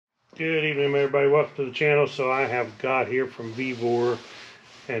Good evening, everybody. Welcome to the channel. So I have got here from VEVOR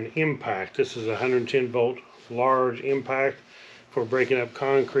an impact. This is a 110 volt large impact for breaking up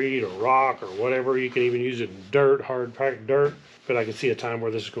concrete or rock or whatever. You can even use it in dirt, hard packed dirt. But I can see a time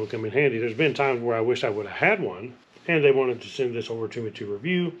where this is going to come in handy. There's been times where I wish I would have had one, and they wanted to send this over to me to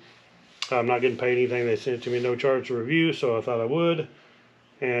review. I'm not getting paid anything. They sent it to me no charge to review, so I thought I would.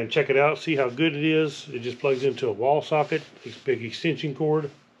 And check it out, see how good it is. It just plugs into a wall socket, this big extension cord.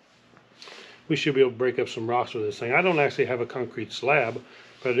 We should be able to break up some rocks with this thing. I don't actually have a concrete slab,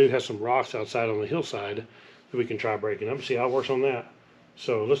 but I do have some rocks outside on the hillside that we can try breaking up, see how it works on that.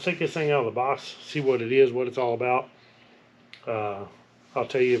 So let's take this thing out of the box, see what it is, what it's all about. I'll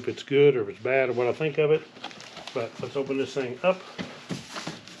tell you if it's good or if it's bad or what I think of it. But let's open this thing up.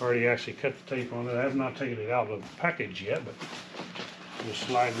 Already actually cut the tape on it. I have not taken it out of the package yet, but just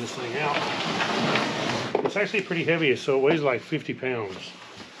slide this thing out. It's actually pretty heavy, so it weighs like 50 pounds.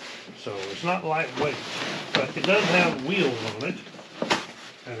 So it's not lightweight, but it does have wheels on it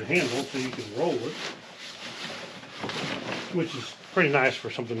and a handle so you can roll it, which is pretty nice for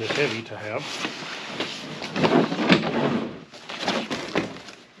something this heavy to have.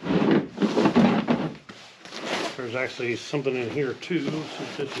 There's actually something in here too,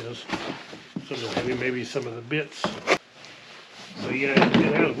 since this is something heavy, maybe some of the bits. So yeah,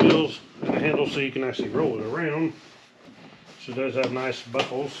 it has wheels and a handle so you can actually roll it around. So it does have nice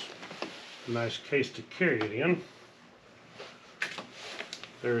buckles, a nice case to carry it in.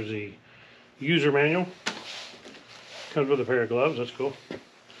 There's the user manual. Comes with a pair of gloves, that's cool.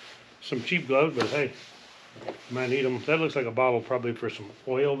 Some cheap gloves, but hey, you might need them. That looks like a bottle probably for some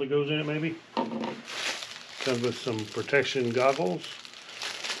oil that goes in it maybe. Comes with some protection goggles.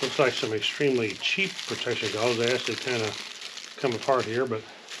 Looks like some extremely cheap protection goggles. They actually kind of come apart here, but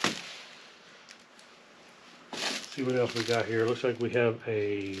see what else we got here. Looks like we have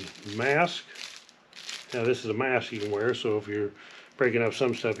a mask. Now this is a mask you can wear, so if you're breaking up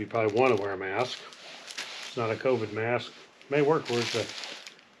some stuff, you probably want to wear a mask. It's not a COVID mask. It may work for it. It's a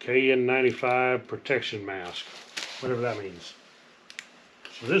KN95 protection mask, whatever that means.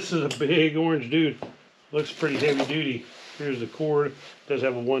 So this is a big orange dude. Looks pretty heavy duty. Here's the cord. It does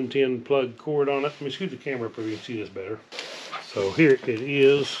have a 110 plug cord on it. Let me scoot the camera up so you can see this better. So here it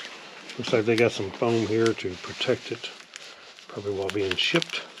is. Looks like they got some foam here to protect it, probably while being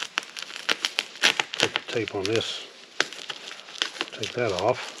shipped. Take the tape on this. Take that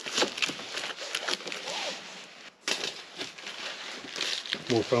off.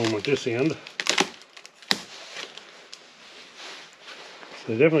 More foam at this end. So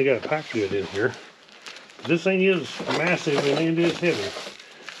they definitely got it packed good in here. This thing is massive and it is heavy.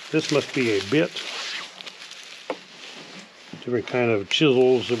 This must be a bit. Different kind of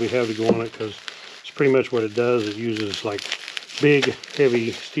chisels that we have to go on it, because it's pretty much what it does. It uses like big,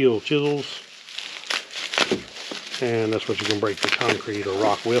 heavy steel chisels, and that's what you can break the concrete or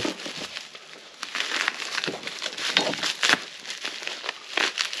rock with.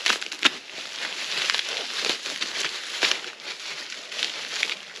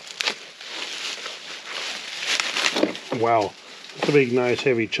 Wow, that's a big, nice,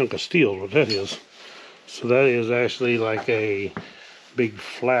 heavy chunk of steel, what that is. So that is actually like a big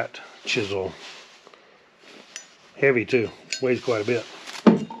flat chisel. Heavy too, weighs quite a bit.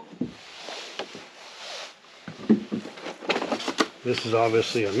 This is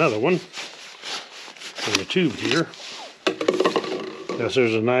obviously another one in the tube here. Yes,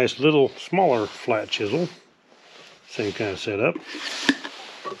 there's a nice little smaller flat chisel. Same kind of setup.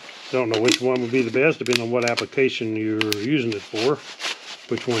 Don't know which one would be the best, depending on what application you're using it for,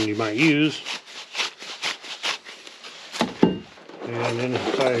 which one you might use. And then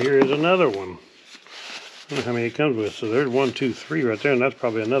inside here is another one. I don't know how many it comes with. So there's 1, 2, 3 right there, and that's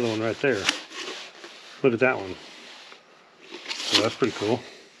probably another one right there. Look at that one. So that's pretty cool.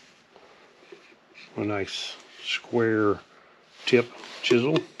 A nice square tip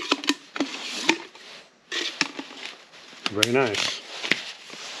chisel. Very nice.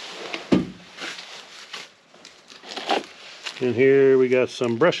 And here we got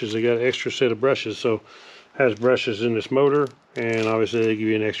some brushes. They got an extra set of brushes. So it has brushes in this motor, and obviously they give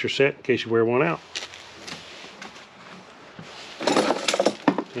you an extra set in case you wear one out.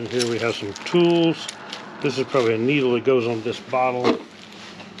 And here we have some tools. This is probably a needle that goes on this bottle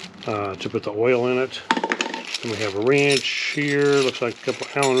to put the oil in it. Then we have a wrench here. Looks like a couple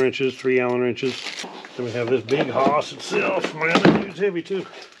Allen wrenches, 3 Allen wrenches. Then we have this big hoss itself. Man, that dude's heavy too.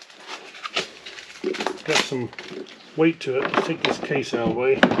 Got some weight to it. Let's take this case out of the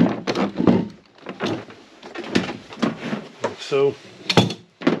way. Like so.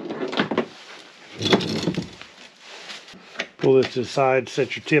 Pull this to the side,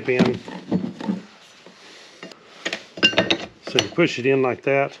 set your tip in. So you push it in like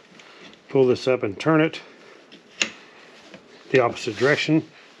that, pull this up and turn it the opposite direction.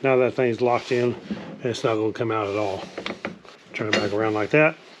 Now that thing's locked in and it's not going to come out at all. Turn it back around like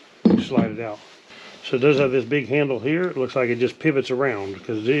that, slide it out. So it does have this big handle here. It looks like it just pivots around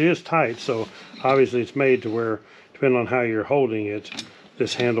because it is tight, so obviously it's made to where, depending on how you're holding it,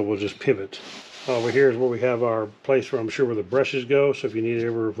 this handle will just pivot. Over here is where we have our place where I'm sure where the brushes go. So if you need to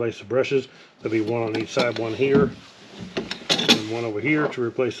ever replace the brushes, there'll be one on each side, one here, and one over here to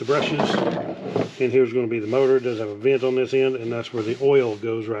replace the brushes. And here's going to be the motor. It does have a vent on this end, and that's where the oil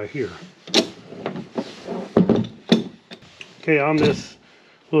goes right here. Okay, on this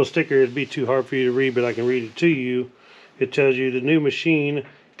little sticker, it'd be too hard for you to read, but I can read it to you. It tells you the new machine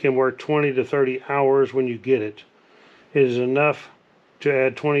can work 20 to 30 hours when you get it. It is enough to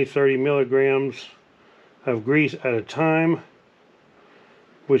add 20-30 milligrams of grease at a time,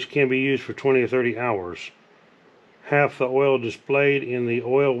 which can be used for 20 or 30 hours. Half the oil displayed in the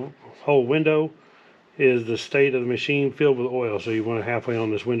oil hole window is the state of the machine filled with oil. So you want it halfway on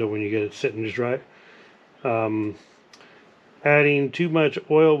this window when you get it sitting just right. Adding too much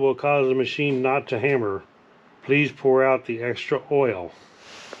oil will cause the machine not to hammer. Please pour out the extra oil.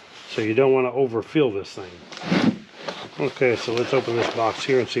 So you don't want to overfill this thing. Okay, so let's open this box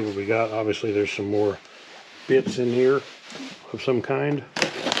here and see what we got. Obviously there's some more bits in here of some kind.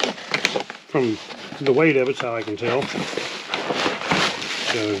 From the weight of it's how I can tell.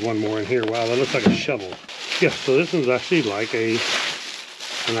 There's one more in here. Wow, that looks like a shovel. Yeah, so this one's actually like an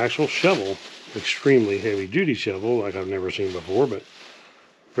actual shovel. Extremely heavy duty shovel like I've never seen before, but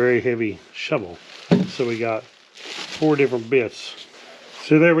very heavy shovel. So we got 4 different bits.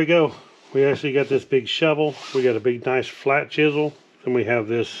 So there we go. We actually got this big shovel. We got a big nice flat chisel. Then we have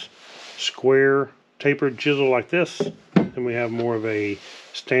this square tapered chisel like this. Then we have more of a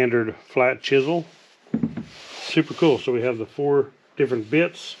standard flat chisel. Super cool. So we have the 4 different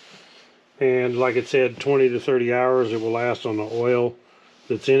bits. And like it said, 20 to 30 hours it will last on the oil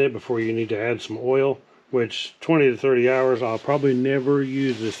that's in it before you need to add some oil. Which 20 to 30 hours, I'll probably never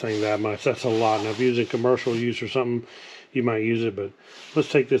use this thing that much. That's a lot. Now if you're using commercial use or something, you might use it, but let's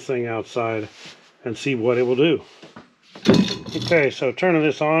take this thing outside and see what it will do. Okay, so turning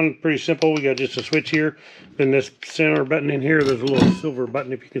this on, pretty simple. We got just a switch here. Then this center button in here, there's a little silver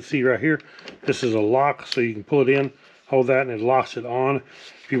button if you can see right here. This is a lock, so you can pull it in, hold that, and it locks it on.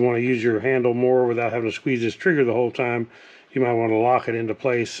 If you want to use your handle more without having to squeeze this trigger the whole time, you might want to lock it into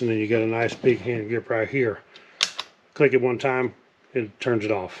place, and then you got a nice big hand grip right here. Click it one time, it turns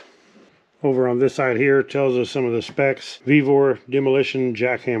it off. Over on this side here, it tells us some of the specs. VEVOR Demolition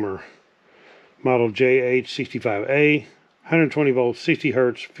Jackhammer, model JH65A, 120 volts, 60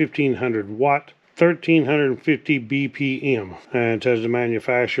 hertz, 1500 watt, 1350 BPM. And it tells the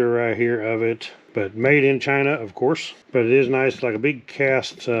manufacturer right here of it, but made in China, of course. But it is nice, like a big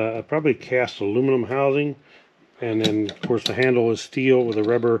cast, probably cast aluminum housing. And then, of course, the handle is steel with a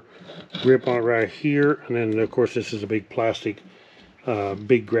rubber grip on it right here. And then, of course, this is a big plastic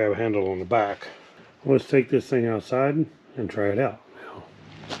big grab handle on the back. Let's take this thing outside and try it out now.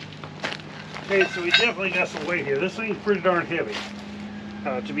 Okay, so we definitely got some weight here. This thing's pretty darn heavy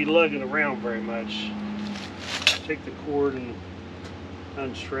to be lugging around very much. Take the cord and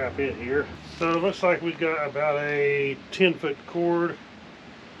unstrap it here. So it looks like we've got about a 10-foot cord,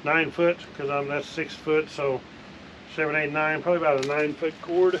 9 foot, because that's 6 foot, so 7, 8, 9, probably about a 9-foot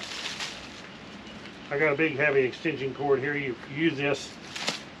cord. I got a big heavy extension cord here. You use this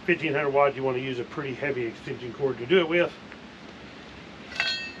 1500 watt, you want to use a pretty heavy extension cord to do it with.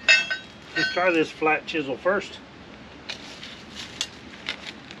 Let's try this flat chisel first.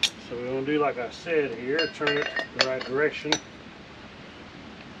 So we're going to do like I said here, turn it the right direction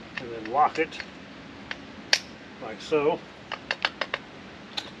and then lock it like so.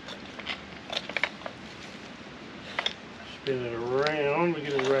 Spin it around, we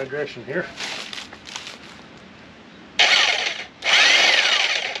get in the right direction here.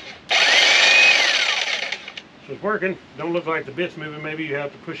 So it's working. Don't look like the bit's moving. Maybe you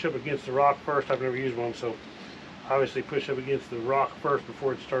have to push up against the rock first. I've never used one, so obviously push up against the rock first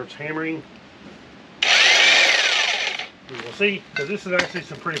before it starts hammering. We'll see, because this is actually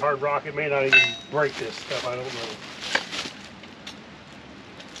some pretty hard rock. It may not even break this stuff, I don't know.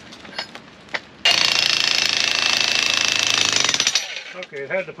 Okay, it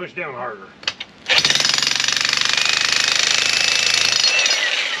had to push down harder.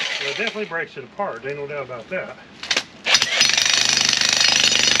 Well, it definitely breaks it apart, ain't no doubt about that.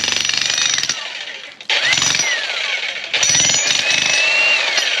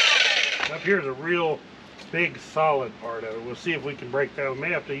 Up here is a real big solid part of it. We'll see if we can break that. We may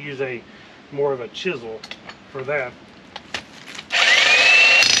have to use more of a chisel for that.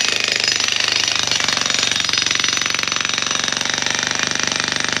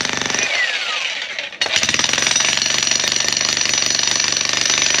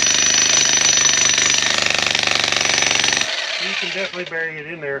 You can definitely bury it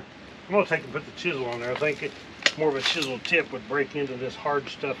in there. I'm going to take and put the chisel on there. I think more of a chisel tip would break into this hard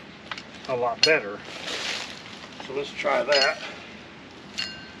stuff a lot better. So let's try that.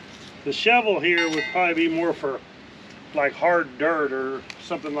 The shovel here would probably be more for like hard dirt or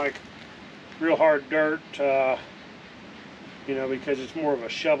something like real hard dirt, you know, because it's more of a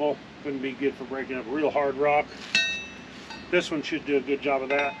shovel. Wouldn't be good for breaking up real hard rock. This one should do a good job of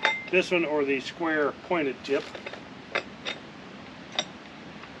that. This one or the square pointed tip.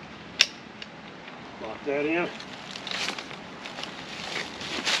 Lock that in.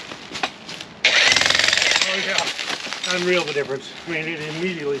 Oh yeah, unreal the difference. I mean, it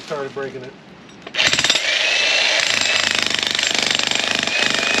immediately started breaking it.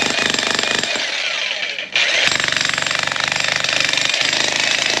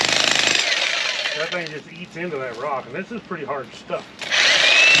 That thing just eats into that rock, and this is pretty hard stuff.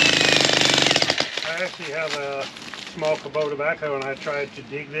 I actually have a small Kubota backhoe, and I tried to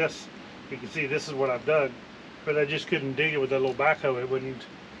dig this. You can see this is what I've dug, but I just couldn't dig it with that little backhoe. It wouldn't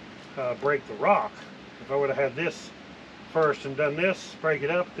break the rock. If I would have had this first and done this, break it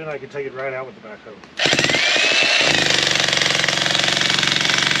up, then I could take it right out with the backhoe.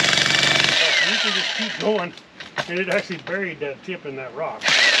 You can just keep going, and it actually buried that tip in that rock.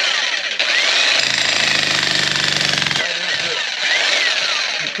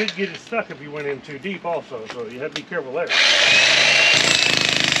 You could get it stuck if you went in too deep also, so you have to be careful there.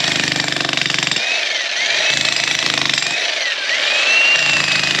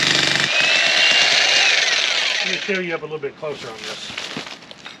 Let me show you up a little bit closer on this.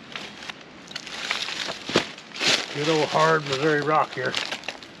 Good old hard Missouri rock here.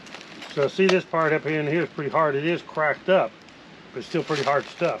 So see this part up here in here is pretty hard. It is cracked up, but it's still pretty hard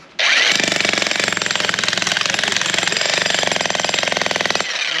stuff.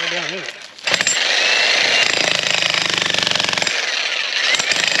 Right down in it.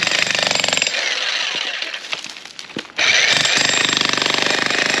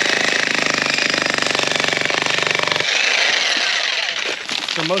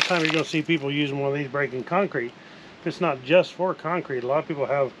 So most time you're going to see people using one of these breaking concrete. It's not just for concrete. A lot of people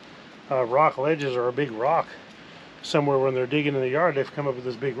have rock ledges or a big rock somewhere when they're digging in the yard. They've come up with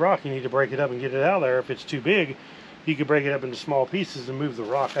this big rock. You need to break it up and get it out of there. If it's too big, you can break it up into small pieces and move the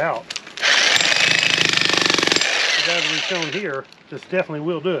rock out. But as we've shown here, this definitely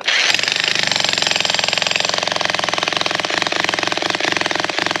will do it.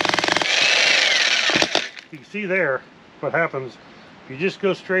 You can see there what happens. You just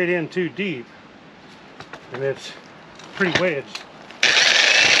go straight in too deep, and it's pretty wedged.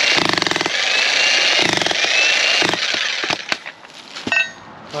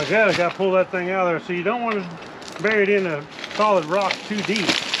 Like that, I got to pull that thing out of there. So you don't want to bury it in a solid rock too deep.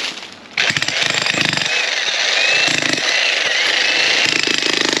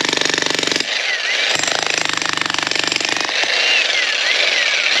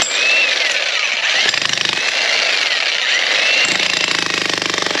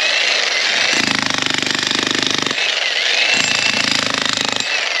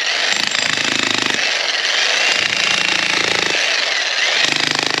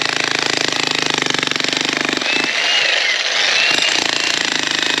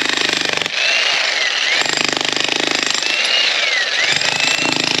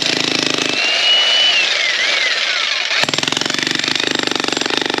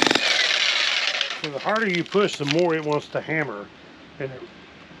 The harder you push, the more it wants to hammer, and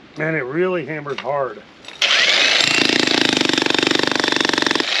it really hammers hard.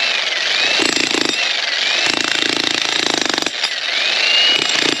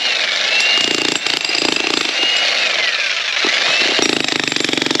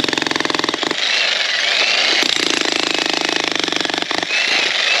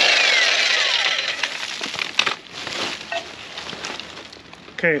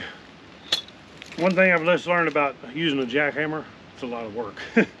 Okay. One thing I've just learned about using a jackhammer, it's a lot of work.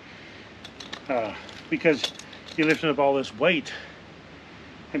 Because you're lifting up all this weight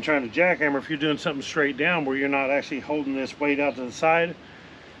and trying to jackhammer. If you're doing something straight down where you're not actually holding this weight out to the side,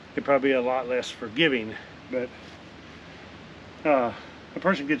 it'd probably be a lot less forgiving. But a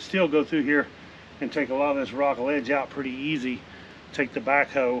person could still go through here and take a lot of this rock ledge out pretty easy, take the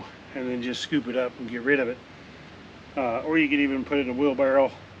backhoe and then just scoop it up and get rid of it. Or you could even put it in a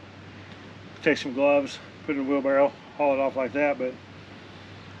wheelbarrow. Take some gloves, put it in a wheelbarrow, haul it off like that. But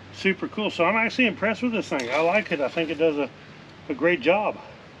super cool. So I'm actually impressed with this thing. I like it. I think it does a great job.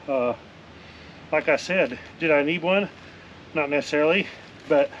 Like I said, did I need one? Not necessarily,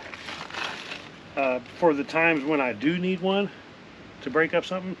 but for the times when I do need one to break up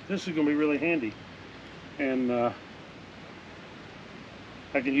something, this is going to be really handy. And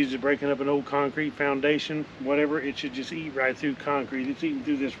I can use it breaking up an old concrete foundation, whatever. It should just eat right through concrete. It's eating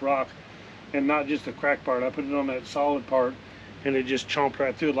through this rock and not just the crack part. I put it on that solid part and it just chomped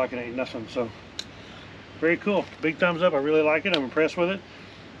right through it like it ain't nothing. So very cool. Big thumbs up. I really like it. I'm impressed with it.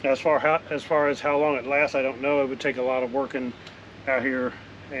 As far as how long it lasts, I don't know. It would take a lot of working out here,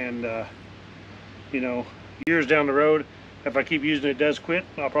 and you know, years down the road, if I keep using it, it does quit.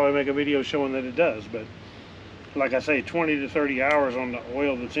 I'll probably make a video showing that it does. But like I say, 20 to 30 hours on the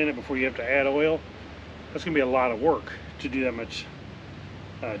oil that's in it before you have to add oil. That's gonna be a lot of work to do that much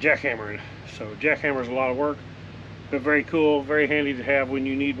jackhammering. So jackhammer is a lot of work, but very cool, very handy to have when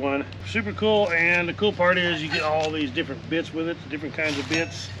you need one. Super cool. And the cool part is you get all these different bits with it, different kinds of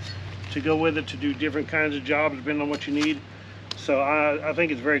bits to go with it to do different kinds of jobs depending on what you need. So I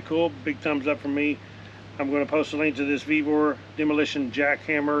think it's very cool. Big thumbs up from me. I'm going to post a link to this VEVOR Demolition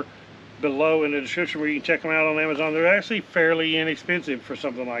jackhammer below in the description where you can check them out on Amazon. They're actually fairly inexpensive for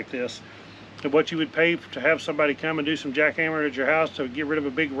something like this. And what you would pay to have somebody come and do some jackhammer at your house to get rid of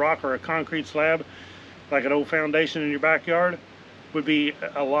a big rock or a concrete slab, like an old foundation in your backyard, would be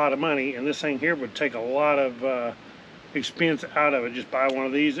a lot of money. And this thing here would take a lot of expense out of it. Just buy one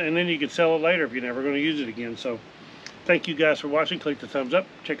of these and then you can sell it later if you're never going to use it again. So thank you guys for watching. Click the thumbs up,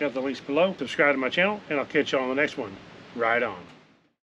 check out the links below, subscribe to my channel, and I'll catch you on the next one. Right on.